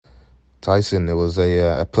Tyson, it was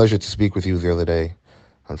a pleasure to speak with you the other day,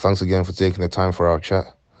 and thanks again for taking the time for our chat.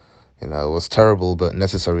 It was terrible but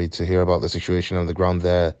necessary to hear about the situation on the ground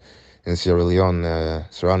there in Sierra Leone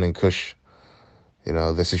surrounding Kush.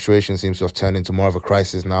 The situation seems to have turned into more of a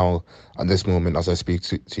crisis now at this moment as I speak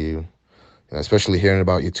to you. Especially hearing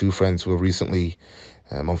about your two friends who have recently,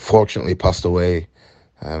 unfortunately, passed away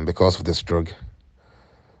because of this drug.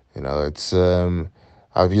 It's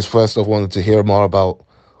I just first off wanted to hear more about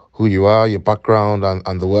who you are, your background,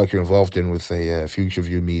 and the work you're involved in with the Future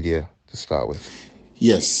View Media to start with.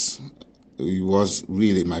 Yes, it was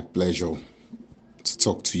really my pleasure to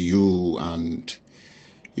talk to you. And,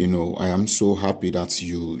 I am so happy that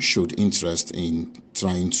you showed interest in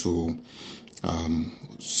trying to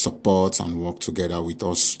support and work together with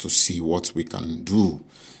us to see what we can do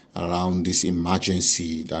around this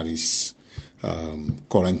emergency that is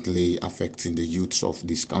currently affecting the youth of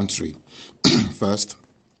this country. First,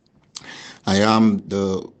 I am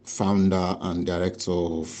the founder and director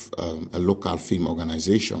of a local film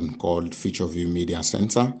organization called Future View Media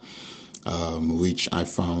Center, which I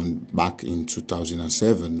found back in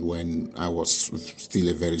 2007 when I was still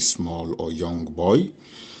a very small or young boy.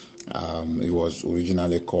 It was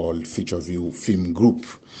originally called Future View Film Group.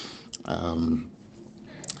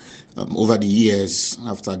 Over the years,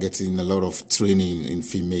 after getting a lot of training in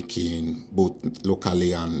filmmaking, both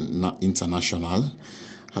locally and international,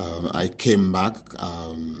 I came back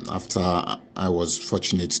after I was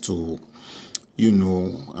fortunate to,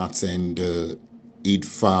 attend the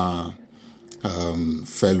IDFA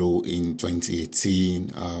fellow in 2018,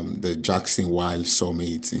 the Jackson Wild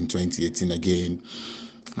Summit in 2018 again.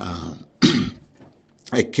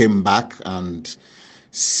 I came back and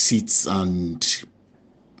sit and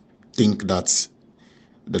think that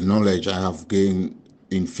the knowledge I have gained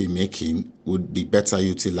in filmmaking would be better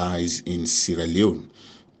utilized in Sierra Leone,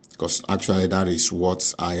 because actually that is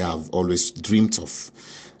what I have always dreamed of.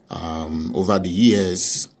 Over the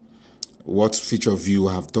years, what Future View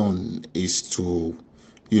have done is to,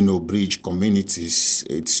 bridge communities.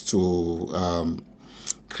 It's to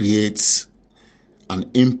create an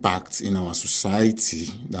impact in our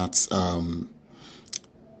society that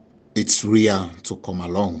it's rare to come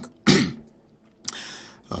along.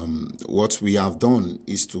 What we have done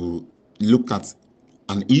is to look at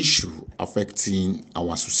an issue affecting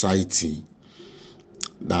our society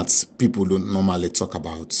that people don't normally talk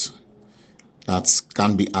about, that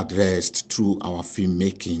can be addressed through our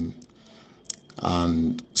filmmaking.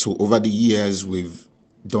 And so over the years, we've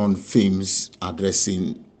done films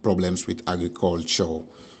addressing problems with agriculture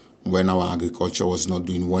when our agriculture was not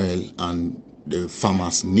doing well and the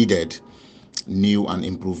farmers needed new and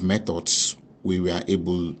improved methods. We were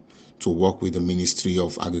able to work with the Ministry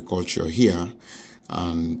of Agriculture here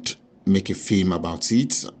and make a film about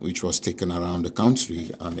it, which was taken around the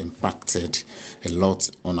country and impacted a lot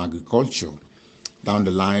on agriculture. Down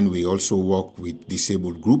the line, we also work with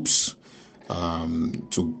disabled groups to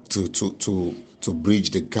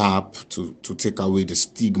bridge the gap, to take away the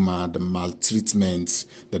stigma, the maltreatment,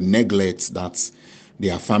 the neglect that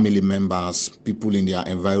their family members, people in their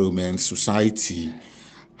environment, society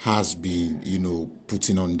has been,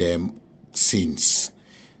 putting on them since.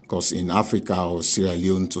 Because in Africa or Sierra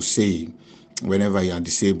Leone, to say, whenever you are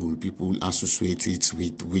disabled, people associate it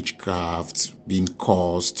with witchcraft, being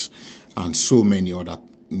cursed, and so many other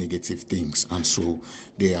negative things. And so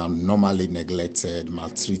they are normally neglected,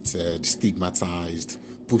 maltreated, stigmatized,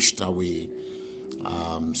 pushed away.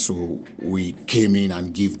 So we came in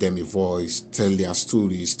and give them a voice, tell their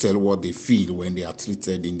stories, tell what they feel when they are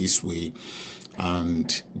treated in this way.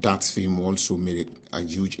 And that film also made a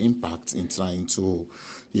huge impact in trying to,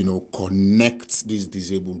 connect these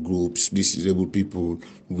disabled groups, these disabled people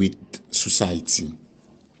with society.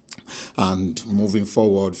 And moving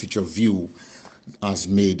forward, Future View has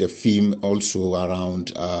made a film also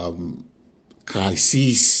around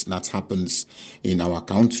crisis that happens in our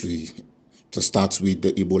country. To start with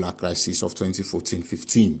the Ebola crisis of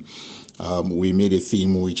 2014-15, we made a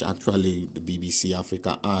film which actually the BBC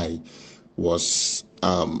Africa Eye was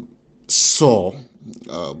saw,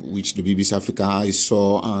 which the BBC Africa Eye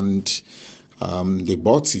saw, and they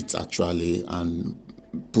bought it actually and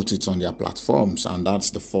put it on their platforms. And that's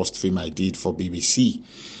the first film I did for BBC.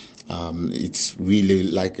 It's really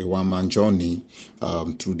like a one-man journey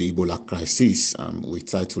through the Ebola crisis. We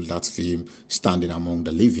titled that film Standing Among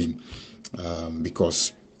the Living,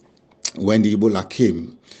 because when the Ebola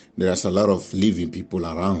came, there's a lot of living people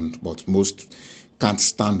around, but most can't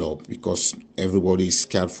stand up because everybody is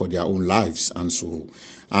scared for their own lives. And so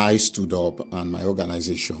I stood up and my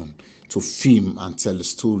organization to film and tell the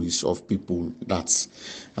stories of people that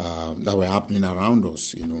were happening around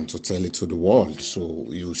us, to tell it to the world. So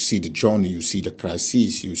you see the journey, you see the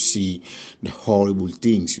crisis, you see the horrible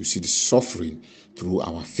things, you see the suffering through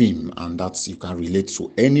our film, and that's you can relate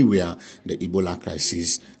to anywhere the Ebola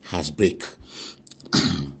crisis has break.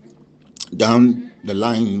 Down the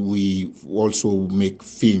line, we also make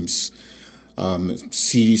films,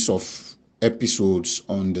 series of episodes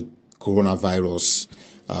on the coronavirus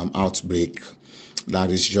outbreak that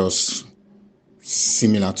is just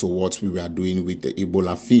similar to what we were doing with the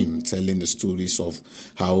Ebola film, telling the stories of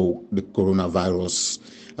how the coronavirus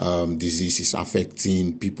disease is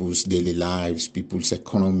affecting people's daily lives, people's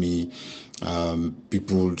economy,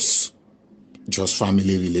 people's just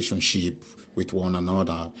family relationship with one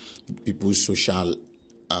another, people's social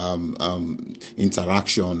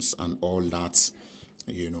interactions and all that,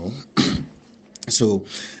 So,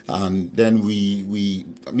 and then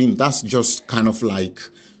I mean, that's just kind of like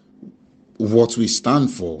what we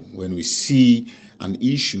stand for when we see an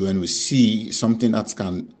issue and we see something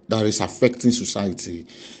that is affecting society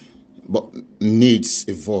but needs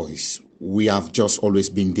a voice. We have just always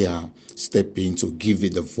been there, stepping to give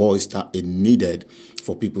it the voice that it needed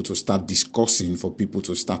for people to start discussing, for people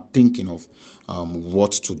to start thinking of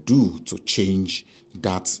what to do to change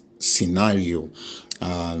that scenario.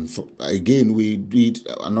 Again, we did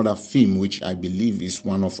another film, which I believe is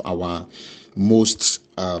one of our most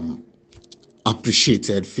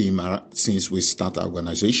appreciated film since we start our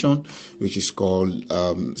organization, which is called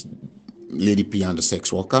Lady P and the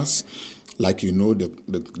Sex Workers. Like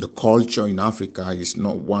the culture in Africa is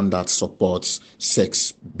not one that supports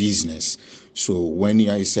sex business. So when you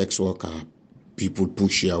are a sex worker, people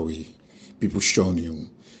push you away, people shun you,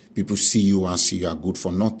 people see you and see you are good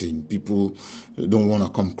for nothing. People don't want to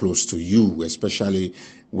come close to you, especially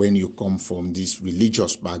when you come from these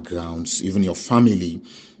religious backgrounds. Even your family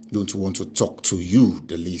don't want to talk to you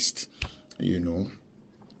the least,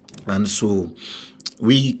 And so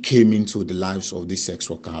we came into the lives of these sex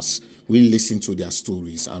workers. We listened to their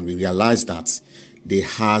stories and we realized that they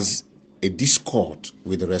has a discord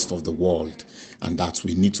with the rest of the world, and that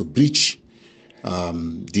we need to breach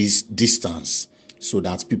this distance so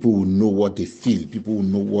that people will know what they feel, people will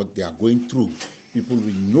know what they are going through, people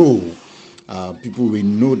will know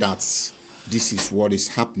that this is what is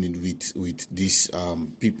happening with these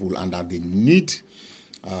people, and that they need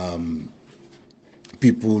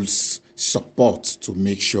people's support to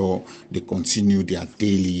make sure they continue their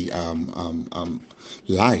daily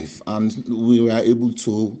life. And we were able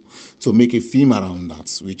to make a film around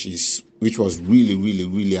that, which was really, really,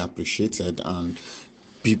 really appreciated, and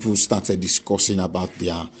people started discussing about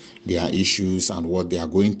their issues and what they are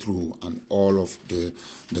going through and all of the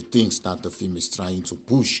things that the film is trying to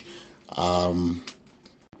push. So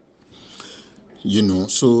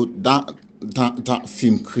that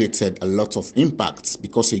film created a lot of impact,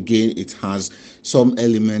 because again it has some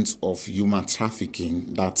elements of human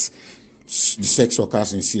trafficking, that the sex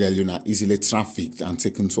workers in Sierra Leone are easily trafficked and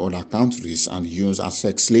taken to other countries and used as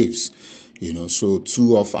sex slaves. So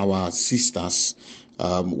two of our sisters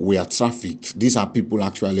were trafficked. These are people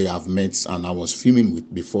actually I've met and I was filming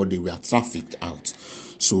with before they were trafficked out.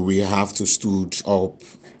 So we have to stood up,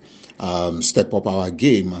 step up our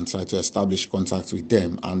game and try to establish contact with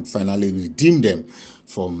them and finally redeem them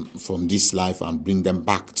from this life and bring them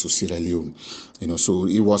back to Sierra Leone. So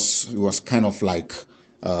it was kind of like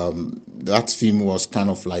that film was kind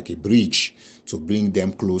of like a bridge to bring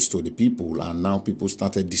them close to the people, and now people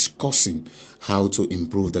started discussing how to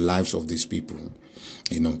improve the lives of these people.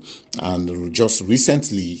 And just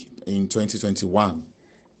recently in 2021,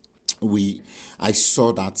 I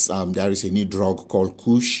saw that there is a new drug called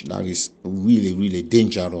Kush that is really, really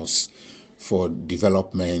dangerous for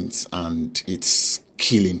development, and it's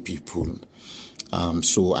killing people.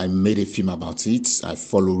 So I made a film about it. I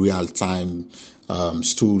follow real-time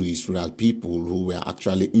stories, real people who were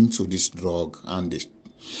actually into this drug, and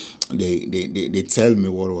they tell me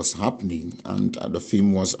what was happening, and the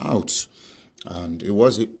film was out. And it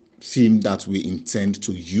was a film that we intend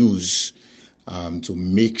to use to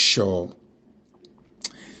make sure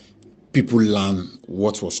people learn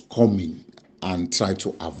what was coming and try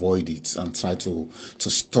to avoid it and try to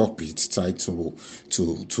stop it, try to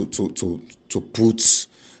put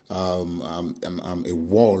a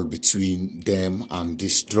wall between them and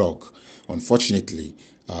this drug. Unfortunately,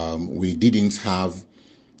 we didn't have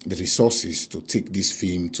the resources to take this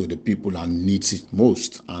film to the people that needs it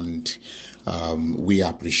most, and we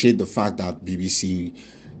appreciate the fact that BBC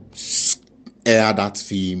air that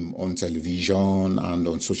film on television and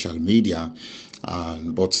on social media,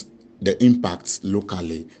 but the impact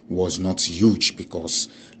locally was not huge because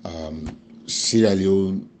Sierra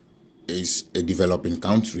Leone is a developing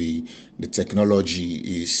country. The technology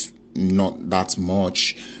is not that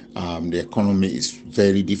much. The economy is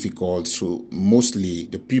very difficult. So mostly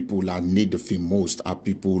the people that need the film most are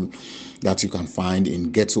people that you can find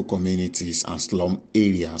in ghetto communities and slum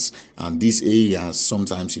areas. And these areas,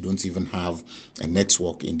 sometimes you don't even have a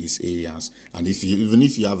network in these areas. And even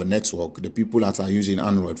if you have a network, the people that are using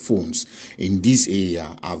Android phones in this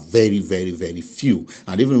area are very, very, very few.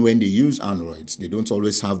 And even when they use Androids, they don't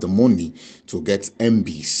always have the money to get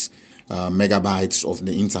MBs, megabytes of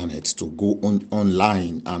the internet to go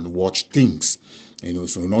online and watch things.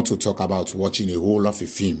 So not to talk about watching a whole of a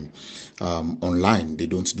film online. They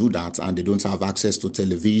don't do that, and they don't have access to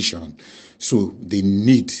television. So they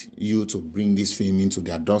need you to bring this film into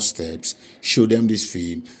their doorsteps, show them this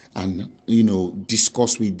film, and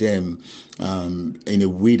discuss with them in a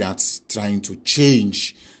way that's trying to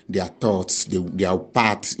change their thoughts, their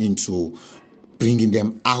path into bringing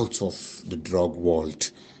them out of the drug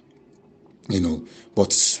world.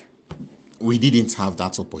 But we didn't have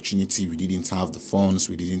that opportunity. We didn't have the funds,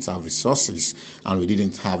 we didn't have resources, and we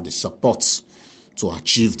didn't have the support to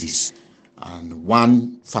achieve this.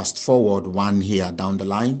 And fast forward 1 year down the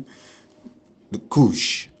line, the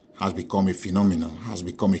Kush has become a phenomenon, has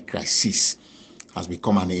become a crisis, has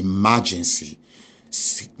become an emergency,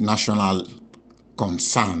 national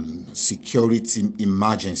concern, security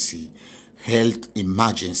emergency, health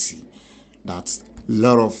emergency, that a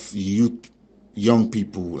lot of young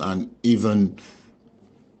people, and even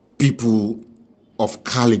people of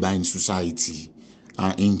caliber in society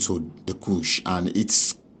are into the Kush, and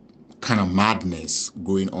it's kind of madness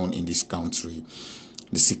going on in this country.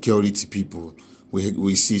 The security people,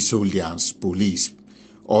 we see soldiers, police,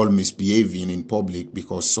 all misbehaving in public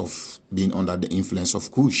because of being under the influence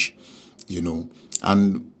of Kush,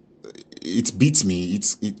 and it beats me.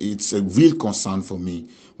 It's a real concern for me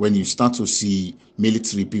when you start to see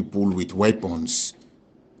military people with weapons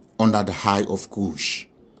under the eye of Kush.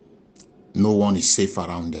 No one is safe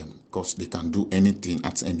around them because they can do anything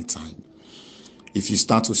at any time. If you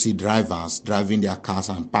start to see drivers driving their cars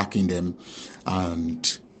and parking them,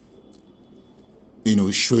 and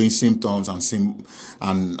showing symptoms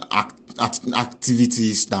and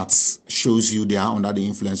activities that shows you they are under the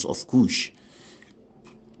influence of Kush,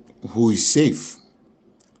 who is safe?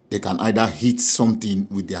 They can either hit something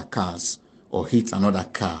with their cars or hit another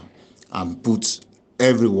car and put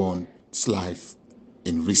everyone's life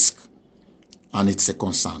in risk. And it's a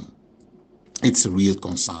concern. It's a real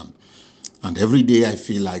concern. And every day I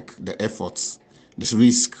feel like the efforts, the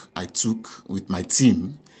risk I took with my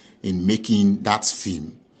team in making that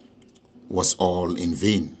film was all in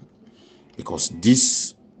vain, because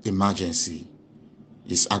this emergency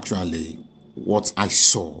is actually what I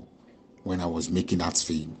saw when I was making that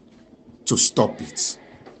film, to stop it,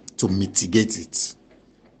 to mitigate it.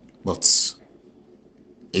 But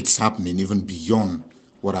it's happening even beyond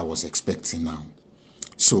what I was expecting now.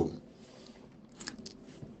 So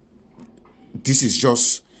this is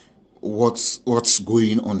just what's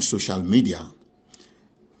going on social media.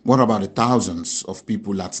 What about the thousands of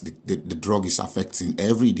people that the drug is affecting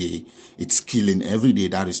every day? It's killing every day.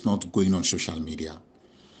 That is not going on social media.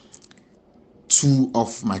 Two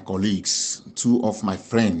of my colleagues, two of my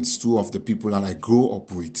friends, two of the people that I grew up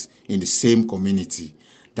with in the same community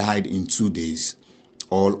died in 2 days,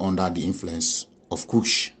 all under the influence of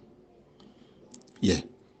Kush. Yeah.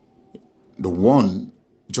 The one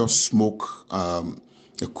just smoke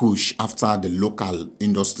the Kush after the local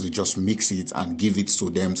industry just mix it and give it to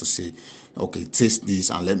them to say, okay, taste this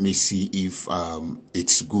and let me see if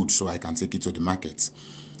it's good so I can take it to the market.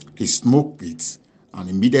 He smoked it, and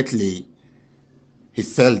immediately he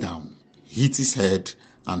fell down, hit his head,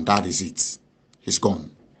 and that is it. He's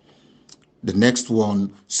gone. The next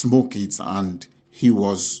one smoked it, and he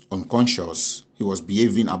was unconscious. He was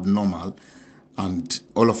behaving abnormal, and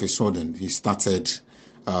all of a sudden he started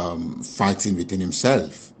fighting within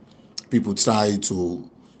himself. People tried to,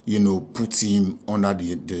 put him under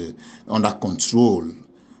under control,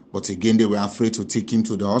 but again they were afraid to take him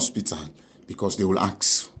to the hospital because they will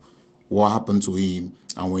ask what happened to him,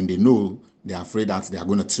 and when they know, they're afraid that they are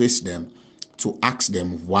going to trace them to ask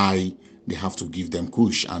them why they have to give them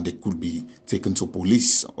Kush, and they could be taken to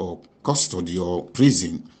police or custody or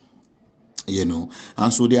prison.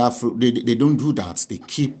 And so they don't do that. They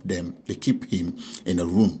keep him in a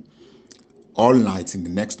room all night. In the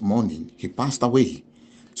next morning he passed away.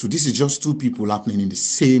 So this is just two people happening in the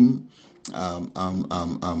same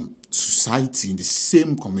society in the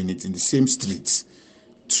same community, in the same streets,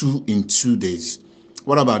 in 2 days.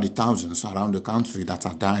 What about the thousands around the country that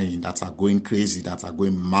are dying, that are going crazy, that are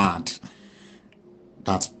going mad,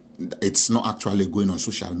 that it's not actually going on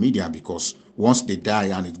social media? Because once they die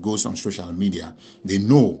and it goes on social media, they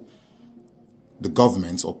know the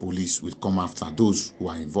government or police will come after those who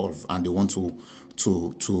are involved, and they want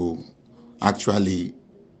to actually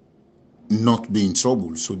not be in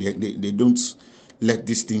trouble, so they don't let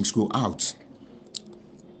these things go out.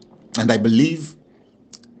 And I believe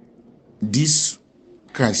this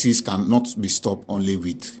crisis cannot be stopped only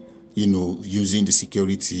with, using the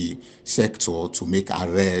security sector to make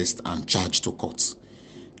arrests and charge to court.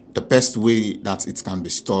 The best way that it can be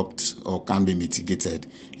stopped or can be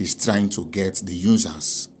mitigated is trying to get the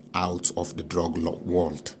users out of the drug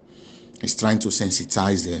world. It's trying to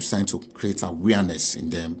sensitize them, trying to create awareness in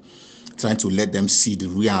them, trying to let them see the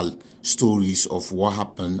real stories of what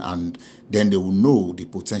happened, and then they will know the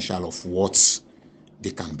potential of what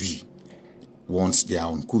they can be once they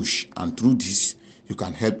are on Kush. And through this, you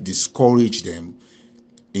can help discourage them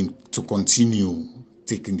to continue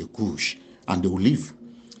taking the Kush, and they will leave.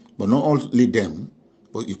 But not only them,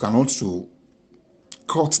 but you can also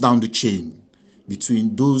cut down the chain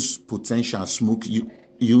between those potential smoke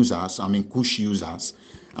users, Kush users,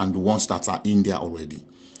 and the ones that are in there already.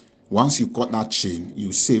 Once you cut that chain,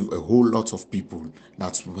 you save a whole lot of people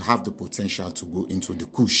that will have the potential to go into the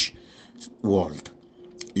Kush world.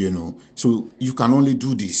 So you can only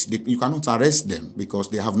do this. You cannot arrest them because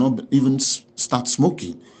they have not even start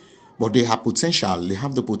smoking, but they have potential. They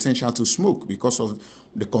have the potential to smoke because of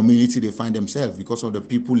the community they find themselves, because of the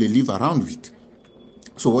people they live around with.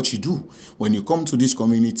 So what you do when you come to this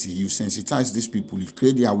community, you sensitize these people, you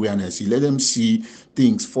create the awareness, you let them see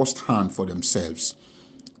things firsthand for themselves.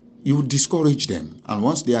 You discourage them, and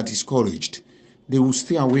once they are discouraged, they will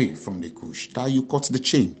stay away from the Kush. That you cut the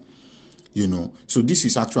chain. So this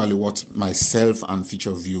is actually what myself and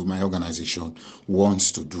Future View, my organization,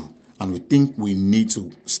 wants to do, and we think we need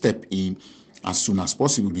to step in as soon as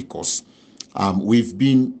possible, because we've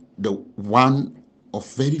been the one of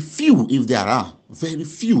very few, if there are very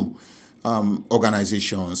few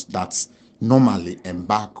organizations that normally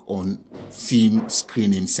embark on film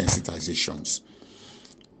screening sensitizations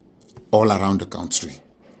all around the country.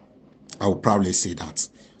 I will proudly say that.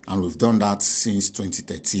 And we've done that since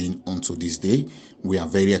 2013 until this day. We are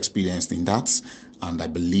very experienced in that. And I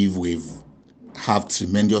believe we've had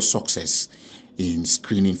tremendous success in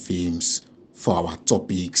screening films for our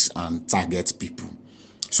topics and target people.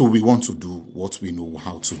 So we want to do what we know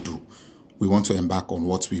how to do. We want to embark on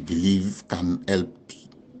what we believe can help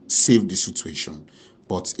save the situation.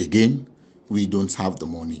 But again, we don't have the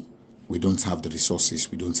money. We don't have the resources.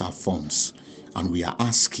 We don't have funds. And we are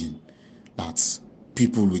asking that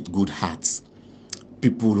people with good hearts,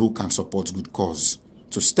 people who can support good cause,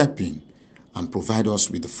 to step in and provide us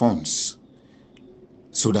with the funds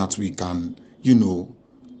so that we can,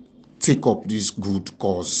 take up this good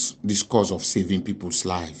cause, this cause of saving people's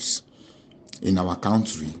lives in our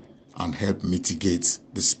country, and help mitigate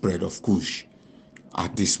the spread of Kush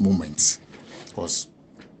at this moment. Because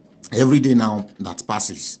every day now that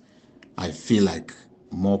passes, I feel like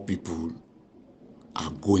more people are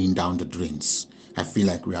going down the drains. I feel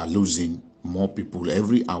like we are losing more people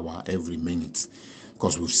every hour, every minute,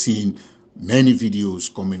 because we've seen many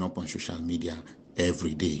videos coming up on social media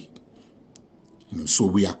every day. So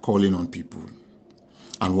we are calling on people.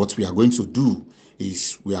 And what we are going to do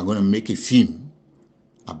is we are going to make a film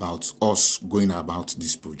about us going about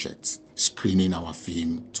this project, screening our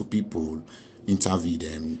film to people, interview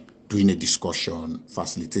them, doing a discussion,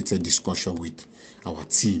 facilitated discussion with our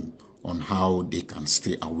team on how they can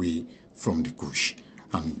stay away from the Kush.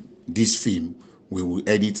 And this film we will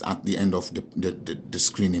edit at the end of the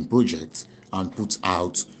screening project and put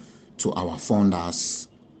out to our funders,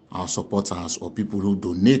 our supporters, or people who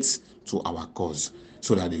donate to our cause,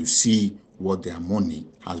 so that they see what their money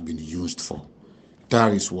has been used for.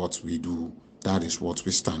 That is what we do, that is what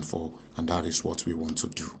we stand for, and that is what we want to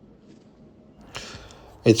do.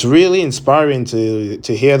 It's really inspiring to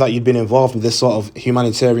hear that you've been involved with this sort of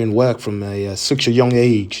humanitarian work from such a young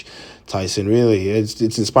age, Tyson. Really, it's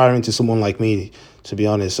inspiring to someone like me, to be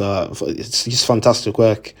honest. It's just fantastic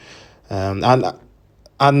work,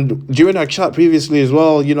 and during our chat previously as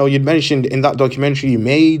well, you'd mentioned in that documentary you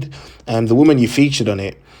made, the woman you featured on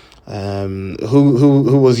it,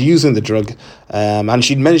 who was using the drug, and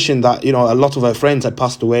she'd mentioned that a lot of her friends had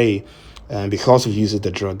passed away because of using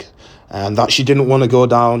the drug, and that she didn't want to go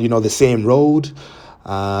down the same road.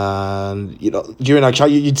 And during our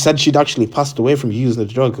chat, you'd said she'd actually passed away from using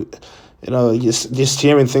the drug. just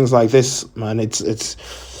hearing things like this, man,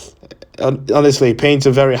 it's honestly paints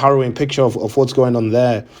a very harrowing picture of what's going on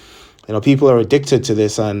there. People are addicted to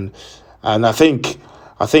this, and I think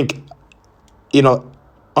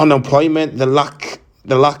unemployment, the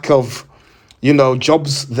lack of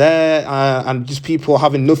jobs there, and just people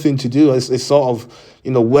having nothing to do is sort of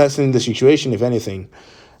worsening the situation, if anything.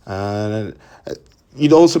 And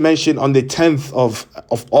you'd also mentioned on the 10th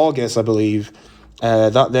of August, I believe,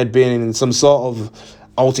 that there'd been some sort of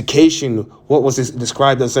altercation, what was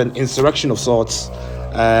described as an insurrection of sorts,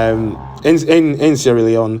 in Sierra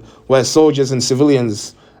Leone, where soldiers and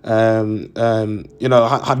civilians had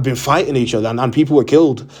been fighting each other, and people were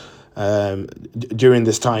killed during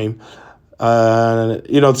this time.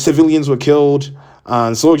 Civilians were killed,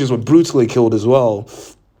 and soldiers were brutally killed as well.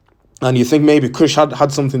 And you think maybe Kush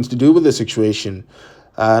had something to do with the situation.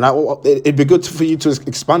 It'd be good for you to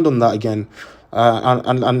expand on that again,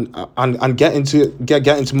 and get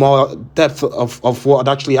into more depth of what had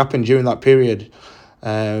actually happened during that period,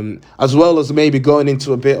 as well as maybe going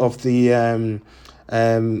into a bit of the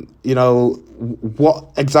what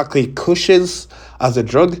exactly Kush is as a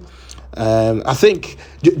drug. I think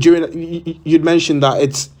you'd mentioned that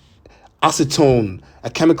it's acetone, a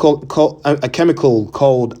chemical called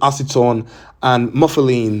acetone and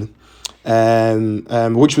methylene,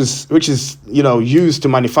 which is used to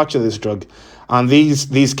manufacture this drug, and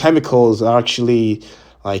these chemicals are actually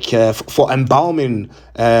like for embalming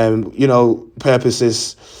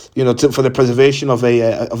purposes, for the preservation of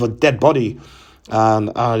a dead body, and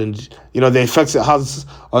the effects it has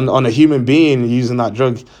on a human being using that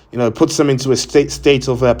drug, puts them into a state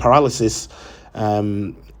of paralysis.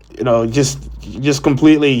 Just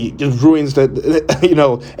completely just ruins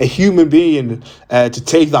a human being to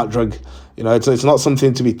take that drug. It's not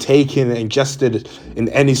something to be taken, ingested in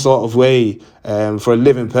any sort of way for a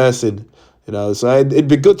living person. So it'd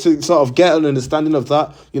be good to sort of get an understanding of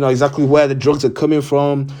that. Exactly where the drugs are coming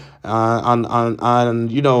from,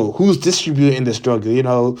 and who's distributing this drug.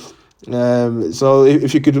 So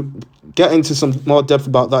if you could get into some more depth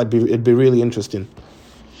about that, it'd be really interesting.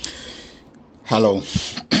 Hello,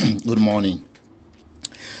 good morning.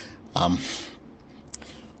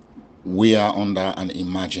 We are under an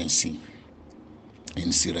emergency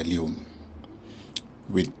in Sierra Leone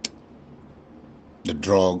with the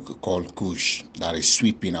drug called Kush that is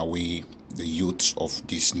sweeping away the youth of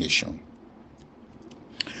this nation.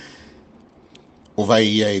 Over a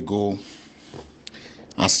year ago,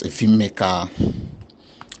 as a filmmaker,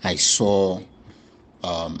 I saw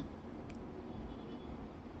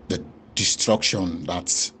the destruction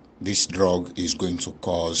that this drug is going to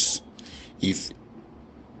cause if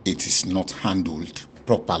it is not handled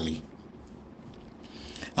properly.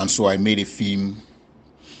 And so I made a film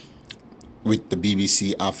with the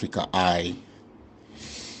BBC Africa Eye,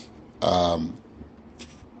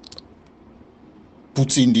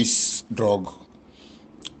 putting this drug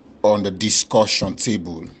on the discussion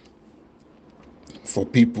table for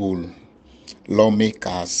people,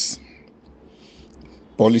 lawmakers,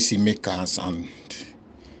 policymakers, and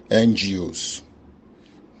NGOs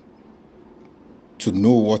to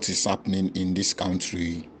know what is happening in this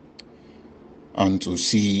country and to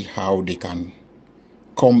see how they can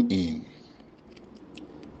come in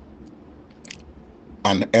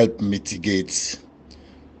and help mitigate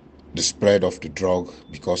the spread of the drug,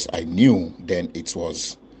 because I knew then it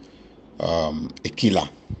was a killer.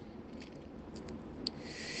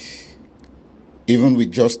 Even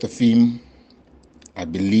with just a film, I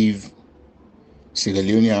believe Sierra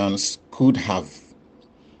Leoneans could have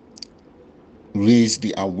raised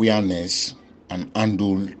the awareness and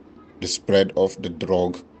handled the spread of the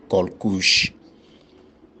drug called Kush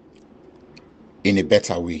in a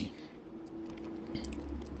better way.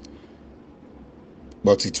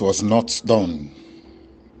 But it was not done.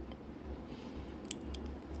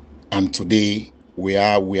 And today we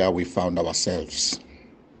are where we found ourselves.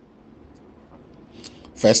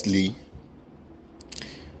 Firstly,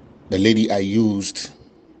 the lady I used,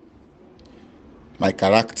 my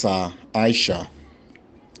character Aisha,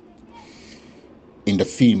 in the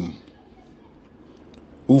film,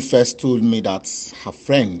 who first told me that her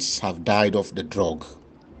friends have died of the drug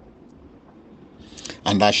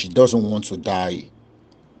and that she doesn't want to die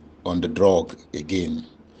on the drug again,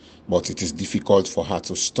 but it is difficult for her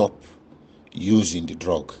to stop using the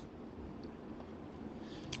drug.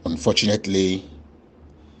 Unfortunately,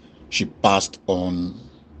 she passed on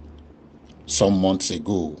some months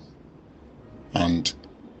ago, and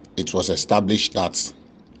it was established that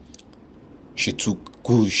she took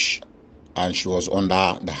Kush and she was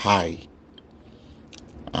under the high,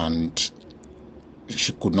 and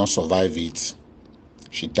she could not survive it.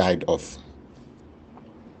 She died off.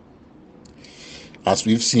 As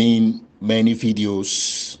we've seen many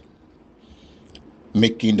videos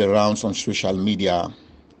making the rounds on social media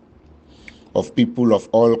of people of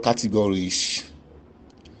all categories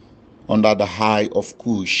under the high of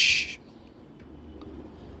Kush,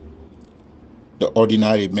 the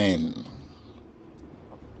ordinary men,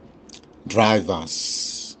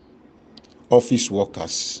 drivers, office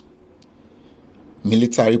workers,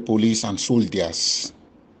 military police and soldiers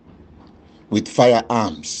with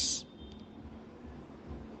firearms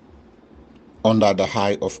under the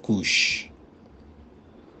high of Kush.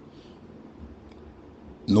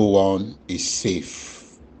 No one is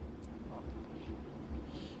safe.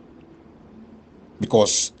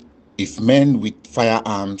 Because if men with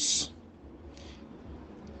firearms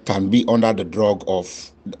can be under the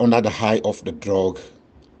high of the drug,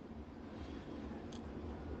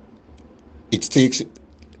 it takes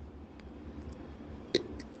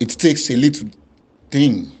a little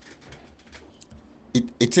thing.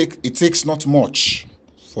 It takes not much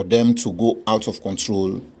for them to go out of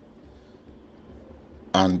control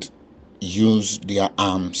and use their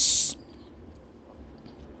arms.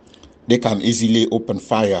 They can easily open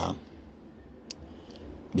fire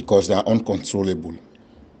because they are uncontrollable.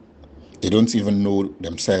 They don't even know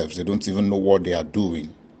themselves. They don't even know what they are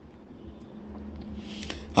doing.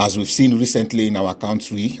 As we've seen recently in our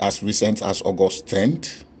country, as recent as August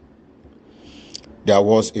 10th, there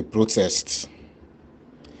was a protest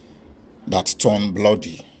that turned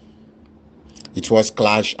bloody. It was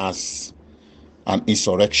clash as an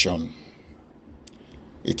insurrection.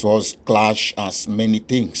 It was clash as many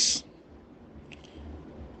things.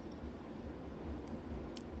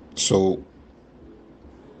 So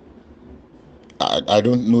I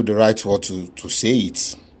don't know the right word to say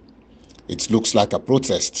it. It looks like a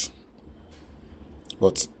protest,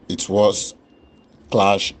 but it was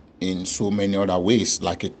clash in so many other ways,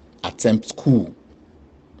 like an attempt coup.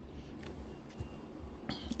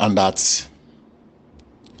 And that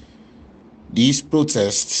these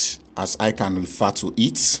protests, as I can refer to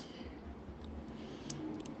it,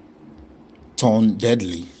 turned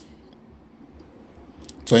deadly.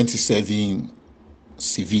 27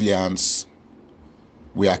 civilians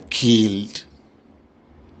were killed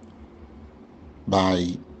by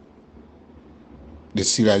the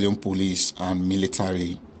Sierra Leone police and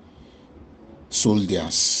military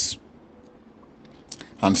soldiers,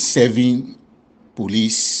 and 7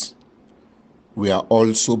 police were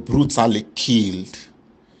also brutally killed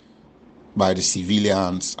by the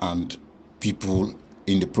civilians and people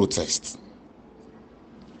in the protest.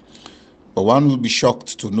 But one will be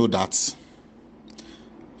shocked to know that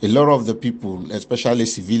a lot of the people, especially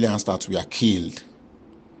civilians that were killed,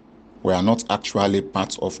 were not actually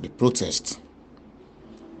part of the protest.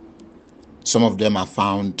 Some of them are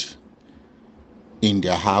found in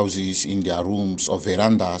their houses, in their rooms or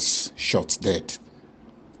verandas, shot dead.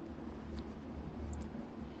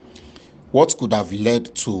 What could have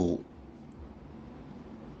led to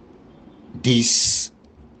this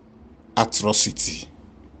atrocity?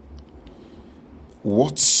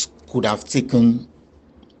 What could have taken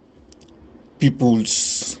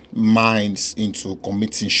people's minds into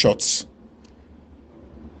committing short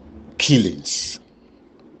killings?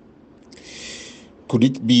 Could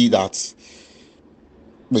it be that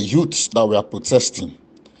the youths that were protesting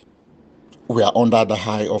were under the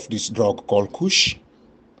high of this drug called Kush,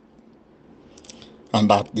 and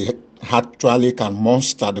that they actually can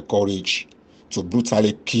muster the courage to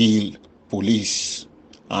brutally kill police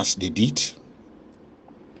as they did?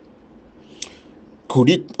 Could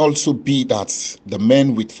it also be that the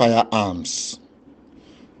men with firearms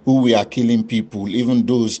who were killing people, even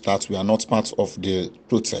those that were not part of the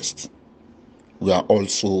protest, were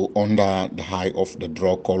also under the high of the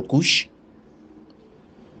drug called Kush?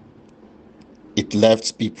 It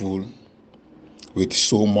left people with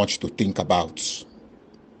so much to think about.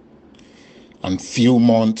 And few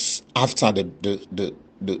months after the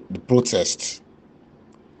protest,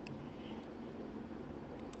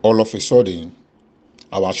 all of a sudden,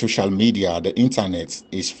 our social media, the internet,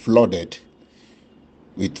 is flooded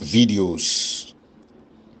with videos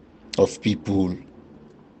of people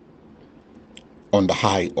on the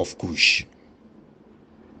high of Kush.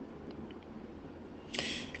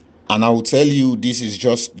 And I will tell you, this is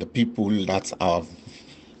just the people that are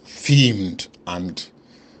filmed and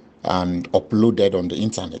uploaded on the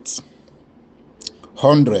internet.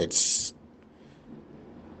 Hundreds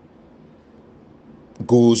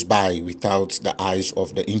goes by without the eyes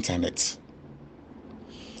of the internet.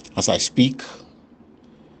 As I speak,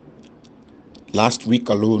 last week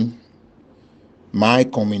alone, my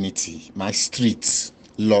community, my streets,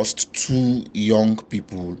 lost 2 young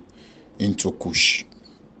people into Kush.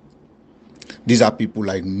 These are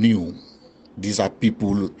people I knew. These are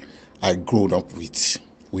people I grew up with.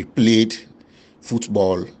 We played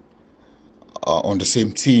football on the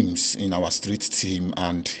same teams in our street team,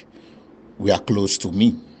 and we are close to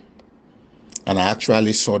me. And I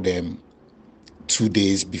actually saw them 2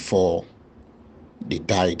 days before they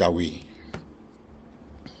died away.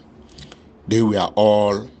 They were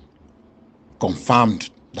all confirmed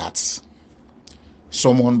that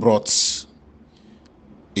someone brought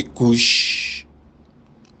a Kush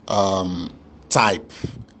type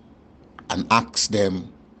and asked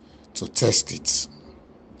them to test it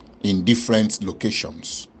in different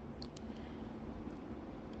locations.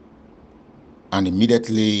 And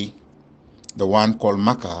immediately the one called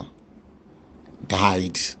Maka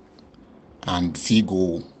died, and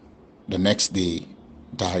Figo the next day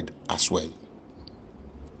died as well.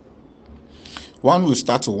 One will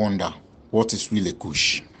start to wonder, what is really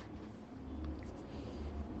Kush?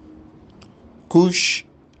 Kush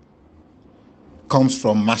comes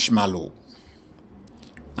from marshmallow.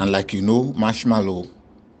 And like you know, marshmallow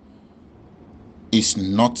is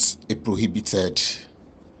not a prohibited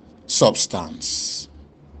substance.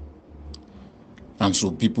 And so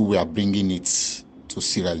people were bringing it to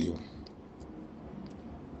Sierra Leone.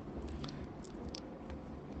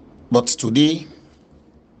 But today,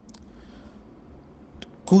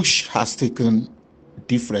 Kush has taken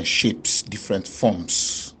different shapes, different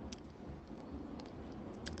forms.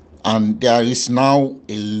 And there is now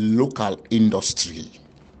a local industry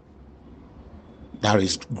that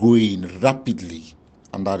is growing rapidly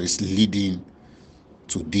and that is leading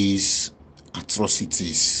to these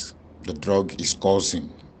atrocities the drug is causing,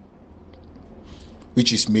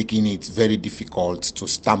 which is making it very difficult to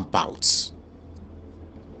stamp out.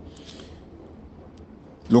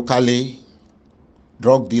 Locally,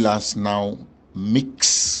 drug dealers now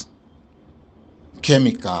mix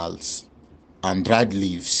chemicals and dried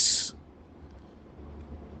leaves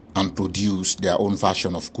and produce their own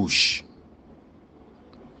version of Kush.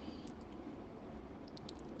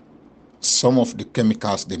 Some of the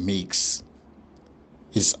chemicals they mix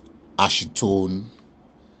is acetone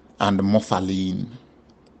and morphaline.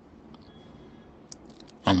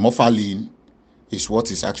 And morphaline is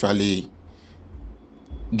what is actually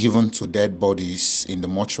given to dead bodies in the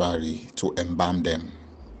mortuary to embalm them.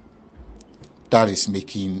 That is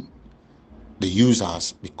making the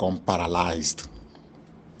users become paralyzed.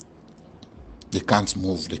 They can't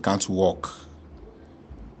move, they can't walk.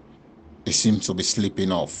 They seem to be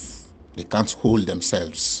sleeping off. They can't hold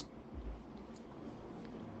themselves.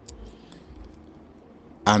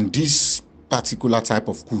 And this particular type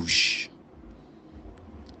of Kush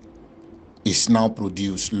is now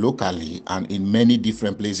produced locally and in many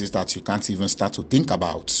different places that you can't even start to think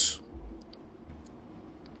about.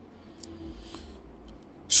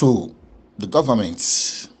 So the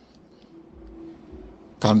government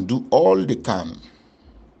can do all they can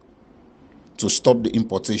to stop the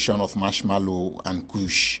importation of marshmallow and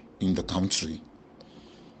Kush in the country.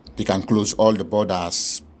 They can close all the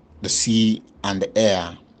borders, the sea and the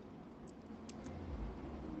air.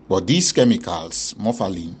 But these chemicals,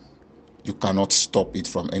 morphaline, you cannot stop it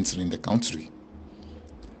from entering the country.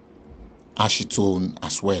 Acetone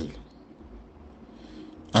as well.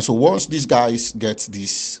 And so once these guys get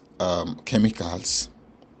these chemicals,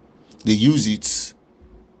 they use it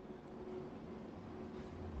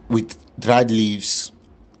with dried leaves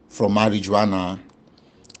from marijuana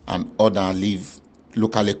and other leaf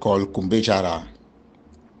locally called kumbejara,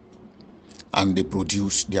 and they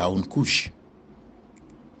produce their own Kush.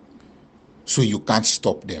 So you can't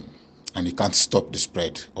stop them, and you can't stop the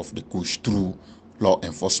spread of the Kush through law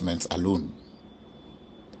enforcement alone.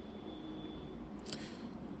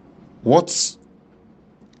 What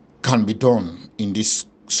can be done in this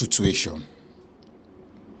situation?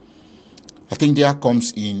 I think there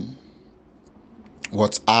comes in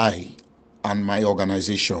what I and my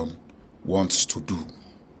organization wants to do.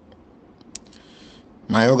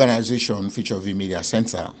 My organization, Future V Media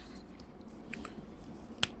Center,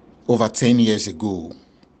 over 10 years ago,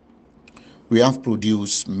 we have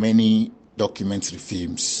produced many documentary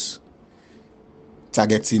films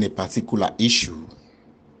targeting a particular issue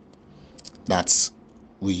that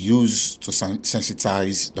we use to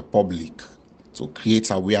sensitize the public, to create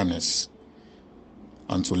awareness,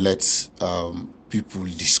 and to let people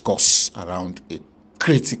discuss around a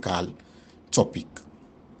critical topic.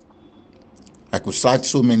 I could cite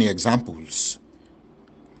so many examples,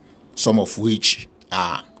 some of which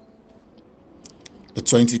are the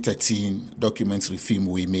 2013 documentary film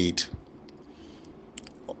we made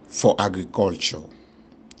for agriculture,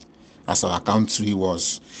 as our country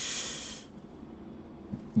was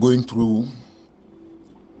going through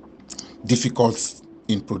difficult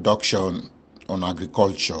in production on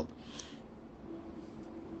agriculture.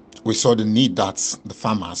 We saw the need that the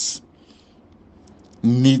farmers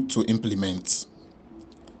need to implement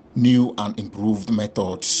new and improved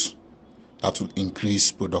methods that will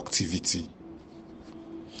increase productivity.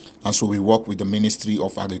 And so we work with the Ministry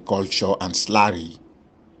of Agriculture and SLARI,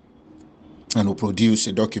 and we produce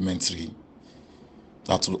a documentary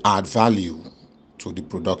that will add value to the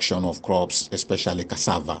production of crops, especially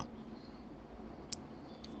cassava.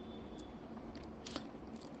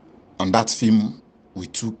 And that film we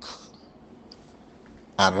took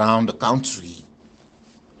around the country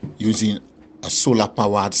using a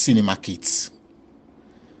solar-powered cinema kit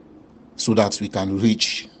so that we can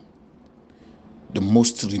reach the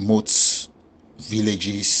most remote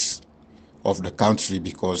villages of the country,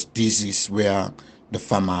 because this is where the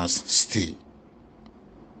farmers stay,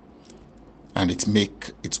 and it make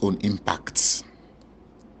its own impact.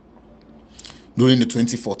 During the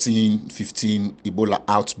 2014-15 Ebola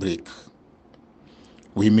outbreak,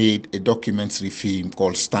 we made a documentary film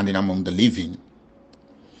called Standing Among the Living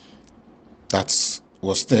that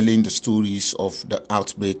was telling the stories of the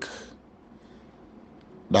outbreak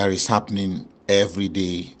that is happening every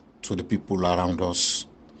day to the people around us,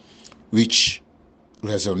 which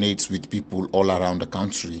resonates with people all around the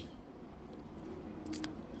country.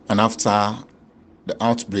 And after the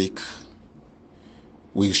outbreak,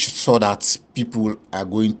 we saw that people are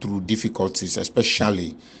going through difficulties,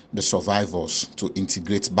 especially the survivors, to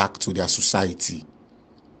integrate back to their society.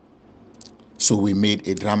 So we made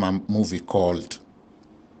a drama movie called,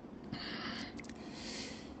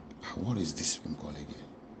 what is this film called again?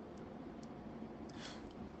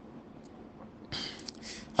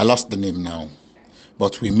 I lost the name now.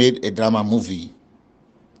 But we made a drama movie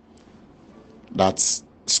that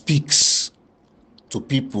speaks to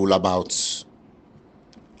people about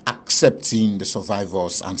accepting the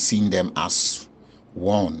survivors and seeing them as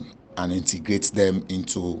one and integrate them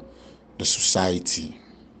into the society.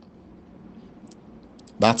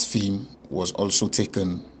 That film was also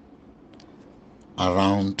taken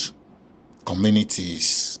around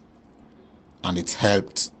communities, and it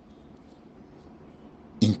helped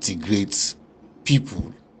integrate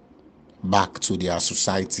people back to their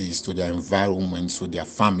societies, to their environments, to their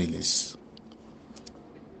families.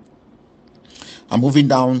 And moving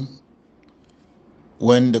down,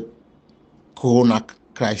 when the corona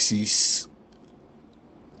crisis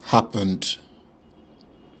happened,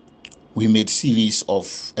 we made series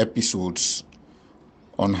of episodes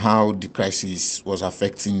on how the crisis was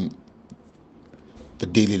affecting the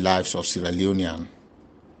daily lives of Sierra Leoneans.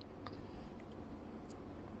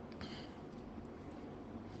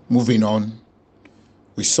 Moving on,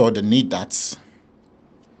 we saw the need that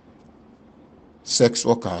sex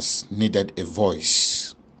workers needed a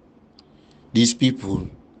voice. These people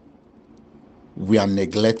were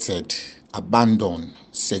neglected, abandoned,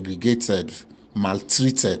 segregated,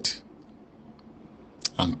 maltreated,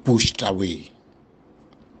 and pushed away.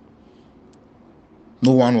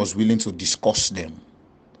 No one was willing to discuss them.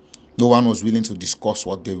 No one was willing to discuss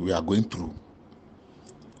what they were going through.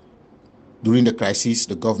 During the crisis,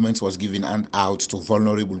 the government was giving handouts to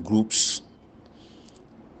vulnerable groups,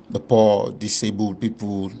 the poor, disabled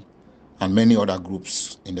people, and many other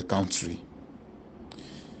groups in the country.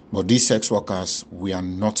 But these sex workers were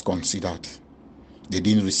not considered. They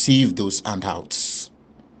didn't receive those handouts.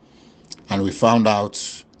 And we found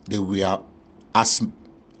out they were as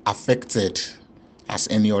affected as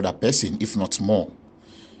any other person, if not more,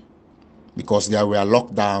 because there were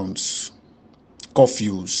lockdowns,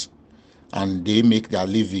 curfews, and they make their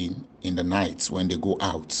living in the night when they go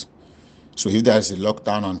out. So if there is a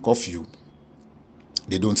lockdown and curfew,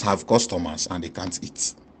 they don't have customers and they can't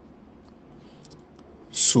eat.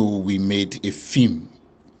 So we made a film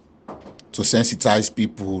to sensitize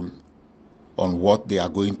people on what they are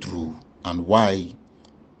going through and why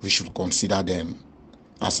we should consider them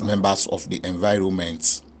as members of the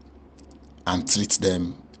environment and treat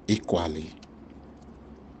them equally.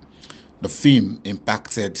 The film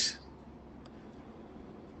impacted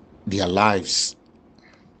their lives,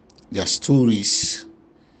 their stories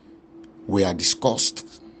were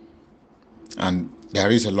discussed, and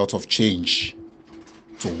there is a lot of change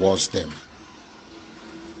towards them.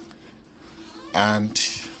 And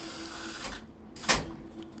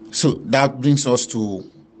so that brings us to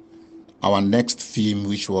our next film,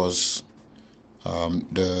 which was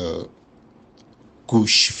the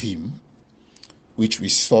Kush film, which we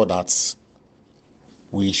saw that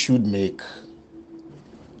we should make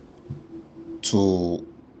to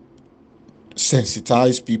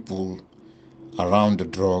sensitize people around the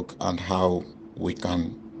drug and how we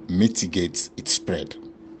can mitigate its spread.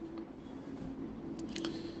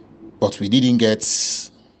 But we didn't get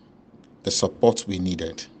the support we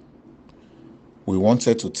needed. We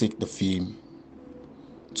wanted to take the film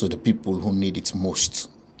to the people who need it most.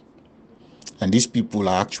 And these people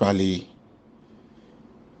are actually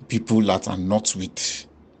people that are not with,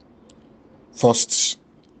 first,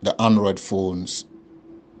 the Android phones,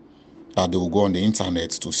 that they will go on the internet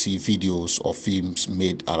to see videos or films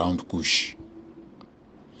made around Kush.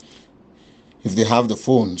 If they have the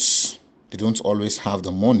phones, they don't always have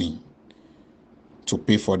the money to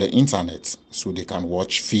pay for the internet so they can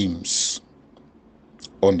watch films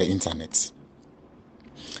on the internet.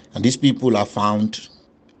 And these people are found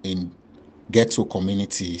in ghetto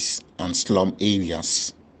communities and slum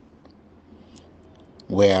areas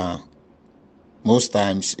where most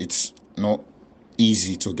times it's not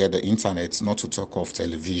easy to get the internet, not to talk of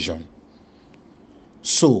television.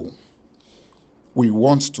 So we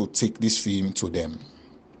want to take this film to them.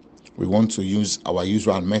 We want to use our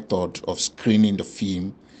usual method of screening the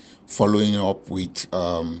film, following up with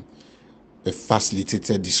a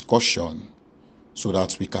facilitated discussion so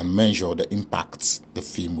that we can measure the impact the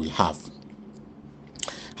film will have.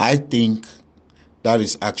 I think that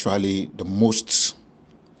is actually the most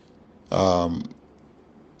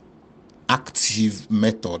active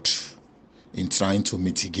method in trying to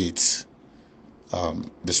mitigate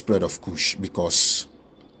the spread of Kush, because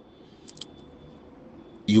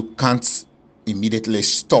you can't immediately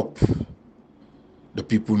stop the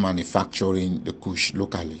people manufacturing the Kush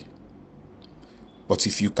locally. But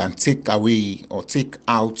if you can take away or take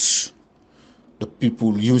out the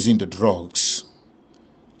people using the drugs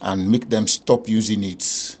and make them stop using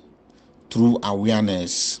it through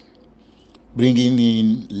awareness, bringing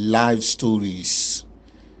in live stories,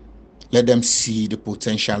 let them see the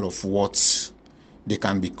potential of what they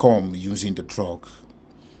can become using the drug,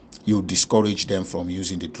 you discourage them from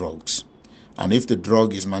using the drugs. And if the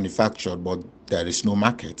drug is manufactured but there is no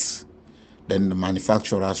market, then the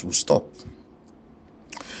manufacturers will stop.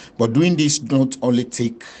 But doing this not only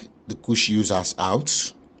take the Kush users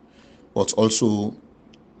out, but also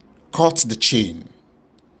cut the chain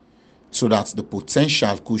so that the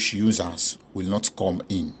potential Kush users will not come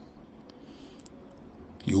in.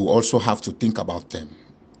 You also have to think about them.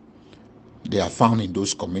 They are found in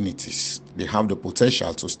those communities. They have the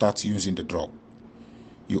potential to start using the drug.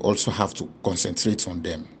 You also have to concentrate on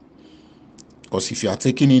them. Because if you are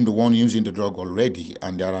taking in the one using the drug already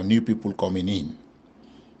and there are new people coming in,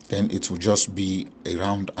 then it will just be a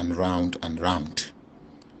round and round and round.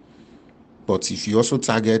 But if you also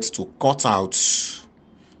target to cut out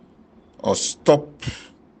or stop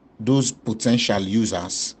those potential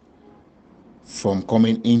users from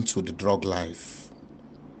coming into the drug life,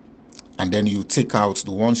 and then you take out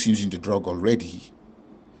the ones using the drug already,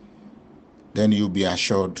 then you'll be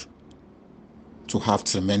assured to have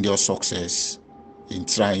tremendous success in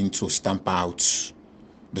trying to stamp out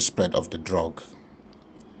the spread of the drug.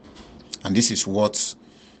 And this is what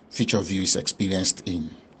Future View is experienced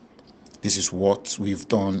in. This is what we've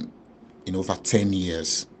done in over 10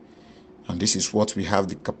 years. And this is what we have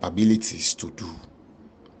the capabilities to do.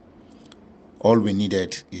 All we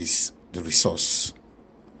needed is the resource,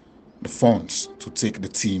 the funds to take the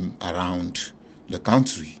team around the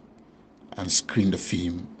country and screen the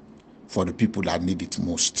film for the people that need it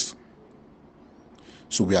most.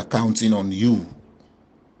 So we are counting on you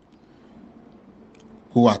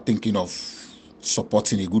who are thinking of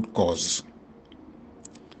supporting a good cause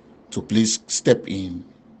to please step in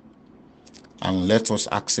and let us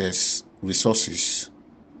access resources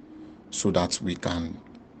so that we can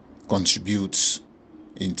contribute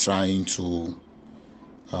in trying to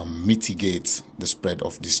mitigate the spread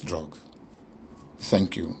of this drug.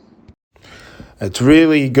 Thank you. It's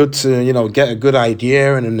really good to, get a good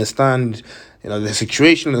idea and understand, the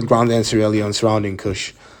situation on the ground there in Sierra Leone surrounding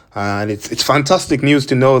Kush. And it's fantastic news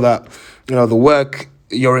to know that, the work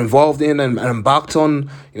you're involved in and embarked on,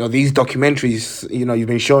 these documentaries, you've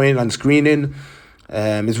been showing and screening,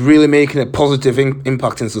 is really making a positive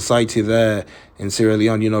impact in society there in Sierra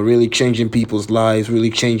Leone, really changing people's lives, really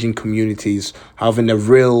changing communities, having a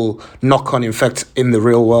real knock-on effect in the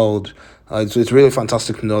real world. It's really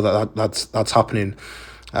fantastic to know that that's happening.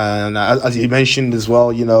 And as you mentioned as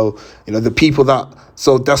well, the people that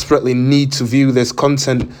so desperately need to view this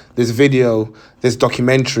content, this video, this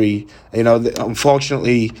documentary,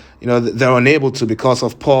 unfortunately, they're unable to because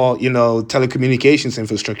of poor, telecommunications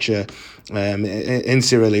infrastructure in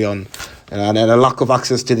Sierra Leone. And a lack of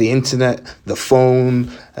access to the internet, the phone,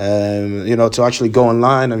 to actually go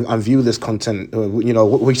online and view this content,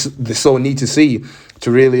 which they so need to see to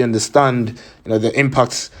really understand, the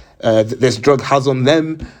impacts this drug has on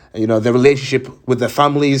them, their relationship with their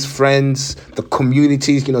families, friends, the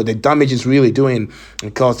communities, the damage it's really doing,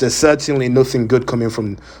 because there's certainly nothing good coming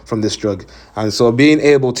from this drug. And so being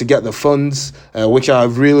able to get the funds, which I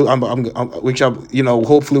really, which I,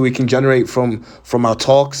 hopefully we can generate from our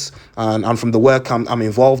talks and from the work I'm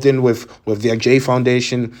involved in with the Adjei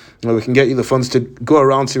Foundation, we can get you the funds to go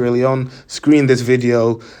around Sierra Leone, screen this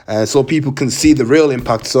video, so people can see the real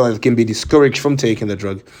impact, so they can be discouraged from taking the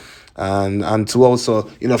drug. And to also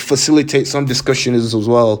facilitate some discussions as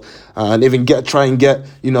well, and even try and get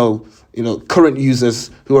current users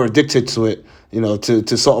who are addicted to it,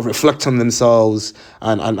 to sort of reflect on themselves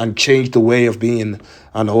and change the way of being,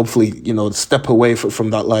 and hopefully step away from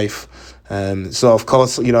that life. So of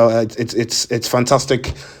course it's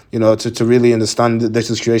fantastic to really understand the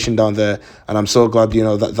situation down there, and I'm so glad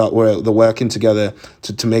that we're working together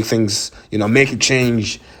to make things make a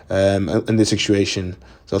change in this situation.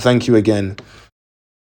 So thank you again.